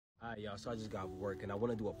Alright y'all, so I just got off work and I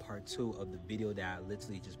want to do a part 2 of the video that I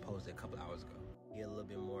literally just posted a couple hours ago. Get a little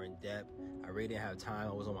bit more in depth. I really didn't have time.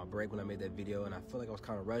 I was on my break when I made that video and I feel like I was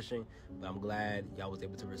kind of rushing, but I'm glad y'all was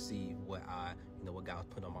able to receive what what God was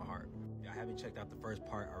putting on my heart. If y'all haven't checked out the first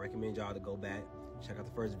part, I recommend y'all to go back, check out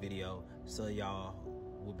the first video so y'all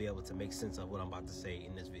will be able to make sense of what I'm about to say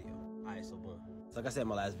in this video. Alright, so boom. So like I said in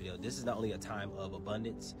my last video, this is not only a time of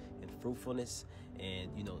abundance and fruitfulness and,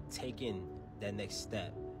 taking that next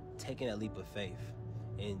step, taking that leap of faith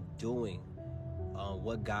and doing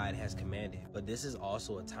what God has commanded. But this is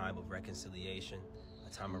also a time of reconciliation,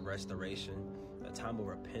 a time of restoration, a time of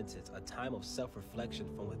repentance, a time of self-reflection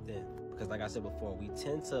from within. Because like I said before, we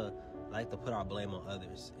tend to like to put our blame on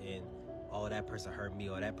others and, oh, that person hurt me,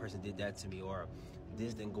 or that person did that to me, or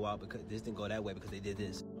this didn't go that way because they did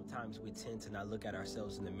this. Sometimes we tend to not look at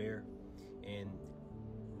ourselves in the mirror and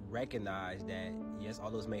recognize that, yes,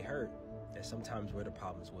 all those may hurt, that sometimes we're the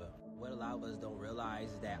problem as well. What a lot of us don't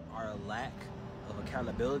realize is that our lack of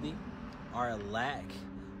accountability, our lack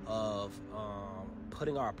of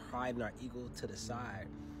putting our pride and our ego to the side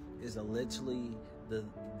is literally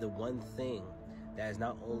the one thing that is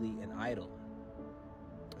not only an idol.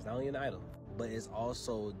 It's not only an idol, but it's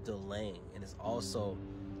also delaying and it's also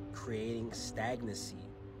creating stagnancy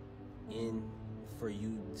for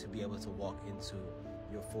you to be able to walk into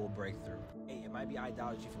your full breakthrough. Hey, it might be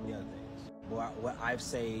idolatry from the other things. What I've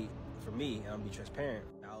say for me, and I'll be transparent,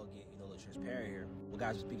 I'll get a little transparent here. What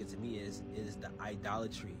God's speaking to me is the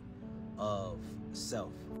idolatry of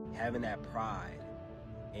self. Having that pride,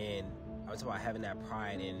 and I'm talking about having that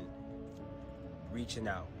pride in reaching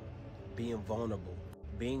out, being vulnerable,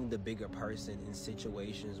 being the bigger person in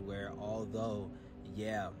situations where, although,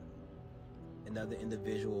 yeah, another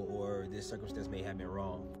individual or this circumstance may have been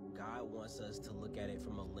wrong, God wants us to look at it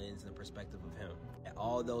from a lens and a perspective of Him. And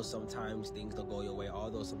although sometimes things don't go your way,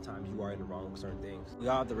 although sometimes you are in the wrong with certain things, we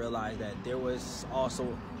all have to realize that there was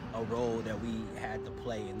also a role that we had to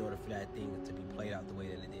play in order for that thing to be played out the way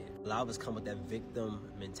that it did. A lot of us come with that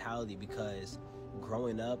victim mentality because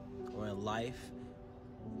growing up or in life,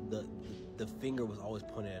 the finger was always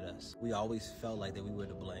pointed at us. We always felt like that we were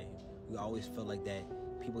to blame. We always felt like that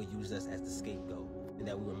people used us as the scapegoat and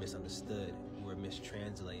that we were misunderstood, we were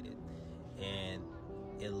mistranslated, and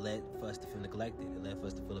it led for us to feel neglected. It led for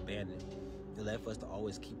us to feel abandoned. It led for us to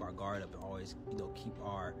always keep our guard up and always,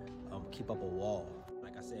 keep up a wall.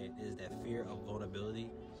 Like I said, it is that fear of vulnerability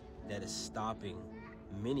that is stopping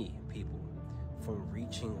many people from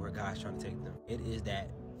reaching where God's trying to take them. It is that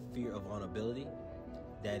fear of vulnerability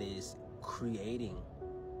that is creating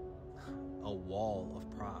a wall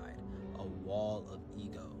of pride, a wall of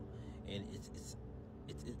ego, and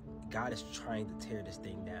God is trying to tear this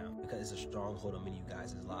thing down because it's a stronghold on many of you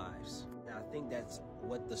guys' lives. Now I think that's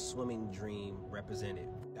what the swimming dream represented.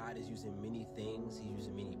 God is using many things, He's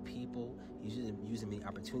using many people, He's using many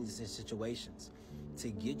opportunities and situations to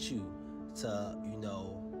get you to,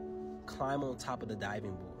 climb on top of the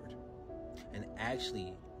diving board and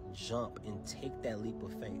actually jump and take that leap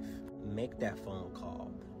of faith, make that phone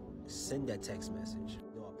call, send that text message,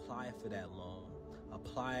 apply for that loan,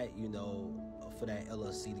 apply, for that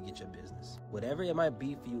LLC to get your business. Whatever it might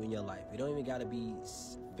be for you in your life, it don't even gotta be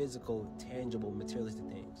physical, tangible, materialistic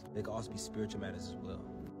things. They can also be spiritual matters as well.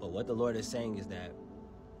 But what the Lord is saying is that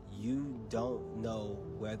you don't know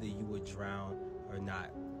whether you will drown or not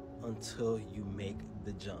until you make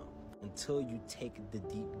the jump, until you take the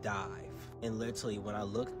deep dive. And literally, when I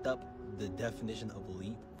looked up the definition of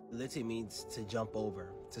leap, it literally means to jump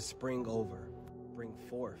over, to spring over, bring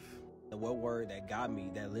forth. The word that got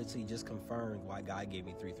me, that literally just confirmed why God gave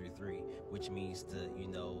me 333, which means to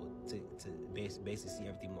basically see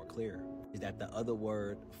everything more clear, is that the other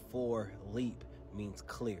word for leap means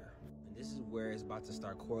clear. And this is where it's about to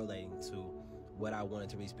start correlating to what I wanted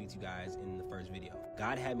to really speak to you guys in the first video.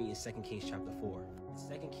 God had me in 2 Kings chapter 4.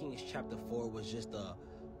 2 Kings chapter 4 was just a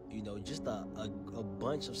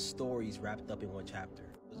bunch of stories wrapped up in one chapter.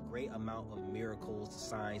 It was a great amount of miracles,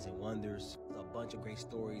 signs, and wonders. A bunch of great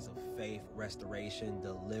stories of faith, restoration,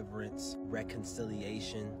 deliverance,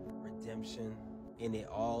 reconciliation, redemption. And it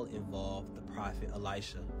all involved the prophet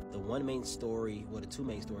Elisha. The one main story, well, the two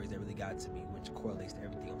main stories that really got to me, which correlates to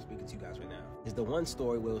everything I'm speaking to you guys right now, is the one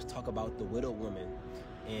story where it was talk about the widowed woman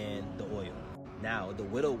and the oil. Now, the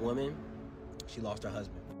widowed woman, she lost her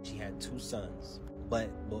husband. She had 2 sons. But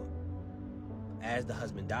as the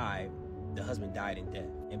husband died in debt.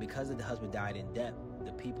 And because the husband died in debt,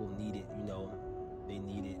 the people needed, they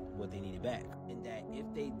needed what they needed back. And that if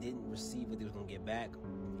they didn't receive what they was going to get back,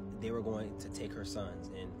 they were going to take her sons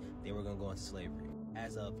and they were going to go into slavery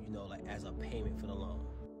as of, as a payment for the loan.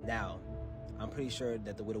 Now, I'm pretty sure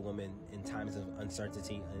that the widow woman, in times of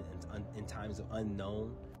uncertainty, in times of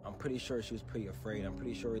unknown, I'm pretty sure she was pretty afraid. I'm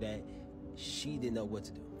pretty sure that she didn't know what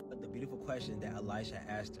to do. But the beautiful question that Elisha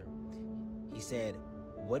asked her, he said,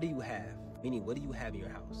 what do you have? Meaning, what do you have in your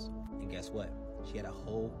house? And guess what? She had a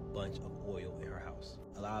whole bunch of oil in her house.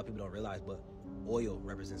 A lot of people don't realize, but oil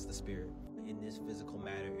represents the spirit. In this physical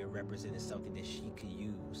matter, it represented something that she could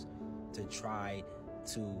use to try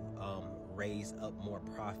to raise up more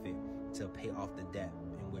profit to pay off the debt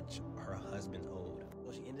in which her husband owed.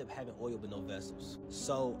 So she ended up having oil but no vessels.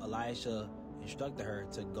 So Elisha instructed her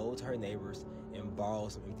to go to her neighbors and borrow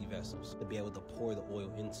some empty vessels to be able to pour the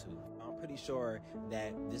oil into. I'm pretty sure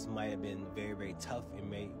that this might have been very, very tough. It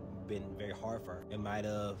may have been very hard for her. It might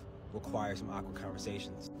have required some awkward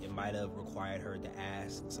conversations. It might have required her to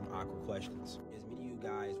ask some awkward questions. There's many of you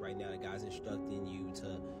guys right now that God's instructing you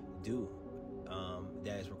to do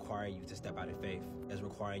that is requiring you to step out in faith, that's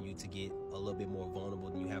requiring you to get a little bit more vulnerable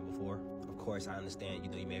than you have before. Of course, I understand,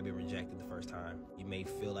 you may have been rejected the first time. You may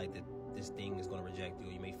feel like that this thing is going to reject you.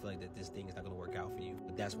 You may feel like that this thing is not going to work out for you.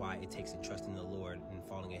 But that's why it takes a trust in the Lord and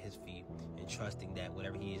falling at his feet and trusting that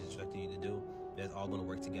whatever he is instructing you to do, that's all going to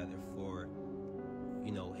work together for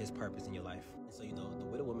his purpose in your life. And so, the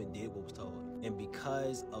widow woman did what was told. And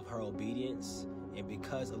because of her obedience and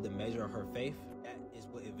because of the measure of her faith, that is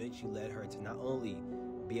what eventually led her to not only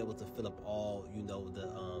be able to fill up all,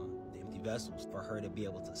 the empty vessels for her to be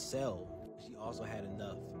able to sell, she also had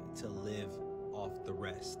enough to live off the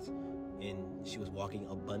rest. And she was walking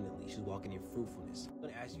abundantly. She was walking in fruitfulness. I'm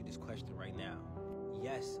going to ask you this question right now.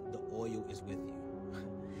 Yes, the oil is with you.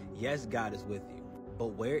 Yes, God is with you.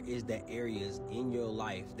 But where is the areas in your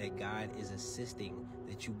life that God is assisting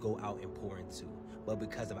that you go out and pour into? But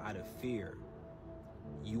because of out of fear,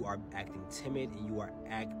 you are acting timid and you are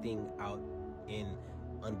acting out in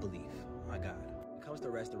unbelief. My God. When it comes to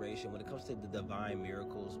restoration, when it comes to the divine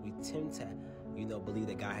miracles, we tend to, believe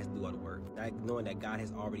that God has to do all the work. Knowing that God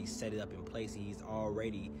has already set it up in place. He's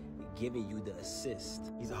already given you the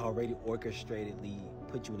assist. He's already orchestratedly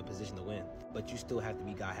put you in a position to win. But you still have to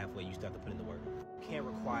be God halfway. You still have to put in the work. You can't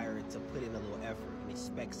require it to put in a little effort and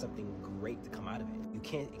expect something great to come out of it. You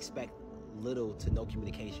can't expect little to no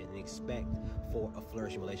communication and expect for a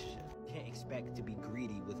flourishing relationship. You can't expect to be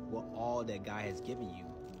greedy with all that God has given you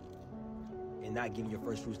and not giving your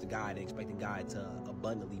first fruits to God and expecting God to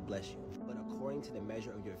abundantly bless you. But according to the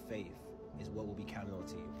measure of your faith is what will be counted on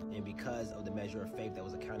to you. And because of the measure of faith that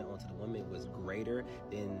was accounted on to the woman was greater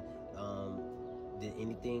than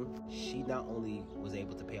anything, she not only was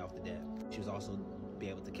able to pay off the debt, she was also be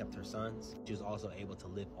able to keep her sons. She was also able to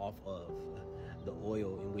live off of the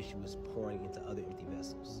oil in which she was pouring into other empty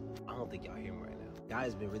vessels. I don't think y'all hear me right now. God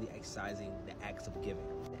has been really exercising the acts of giving,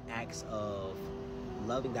 the acts of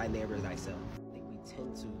loving thy neighbor as thyself. I think we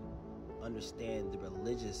tend to understand the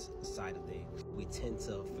religious side of things. We tend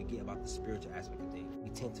to forget about the spiritual aspect of things. We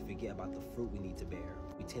tend to forget about the fruit we need to bear.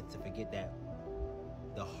 We tend to forget that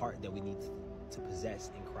the heart that we need to possess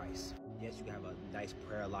in Christ. Yes, you can have a nice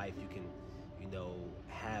prayer life. You can,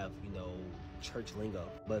 have, church lingo.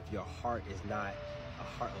 But if your heart is not a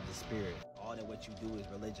heart of the spirit, all that what you do is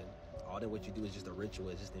religion. All that what you do is just a ritual.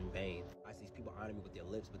 It's just in vain. I see these people honor me with their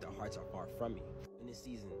lips, but their hearts are far from me. In this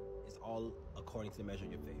season, it's all according to the measure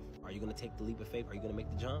of your faith. Are you going to take the leap of faith? Are you going to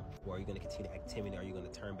make the jump? Or are you going to continue activity? Are you going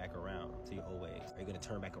to turn back around to your old ways? Are you going to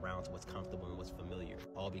turn back around to what's comfortable and what's familiar?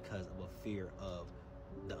 All because of a fear of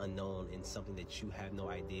the unknown and something that you have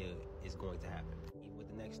no idea is going to happen. With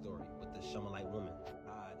the next story, with the Shunammite woman,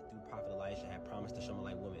 God, through Prophet Elisha, had promised the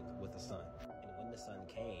Shunammite woman with a son. And when the son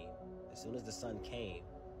came, as soon as the son came,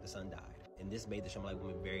 the son died. And this made the Shunammite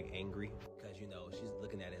woman very angry because, she's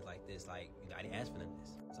looking at it like this, I didn't ask for none of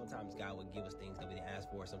this. Sometimes God would give us things that we didn't ask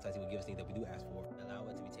for. Sometimes he would give us things that we do ask for. Allow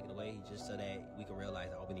it to be taken away just so that we can realize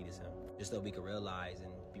that all we need is him. Just so we can realize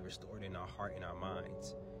and be restored in our heart and our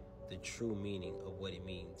minds the true meaning of what it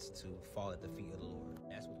means to fall at the feet of the Lord.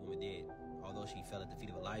 That's what the woman did. Although she fell at the feet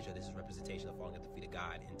of Elijah, this is representation of falling at the feet of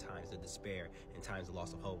God in times of despair, in times of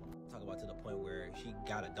loss of hope. Talk about to the point where she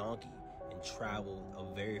got a donkey and traveled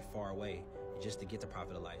a very far way just to get to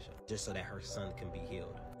Prophet Elisha, just so that her son can be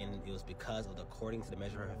healed. And it was because of according to the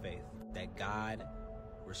measure of her faith that God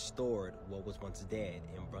restored what was once dead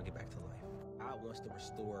and brought it back to life. God wants to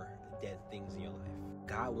restore dead things in your life.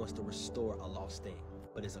 God wants to restore a lost thing.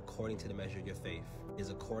 But it's according to the measure of your faith. It's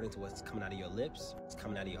according to what's coming out of your lips, what's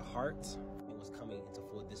coming out of your heart, and what's coming into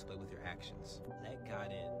full display with your actions. Let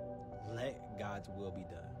God in. Let God's will be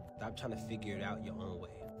done. Stop trying to figure it out your own way.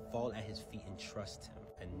 Fall at his feet and trust him.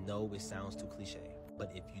 And know it sounds too cliche,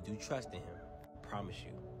 but if you do trust in him, I promise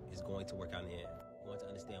you, it's going to work out in the end. You're going to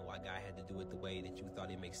understand why God had to do it the way that you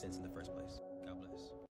thought it makes sense in the first place.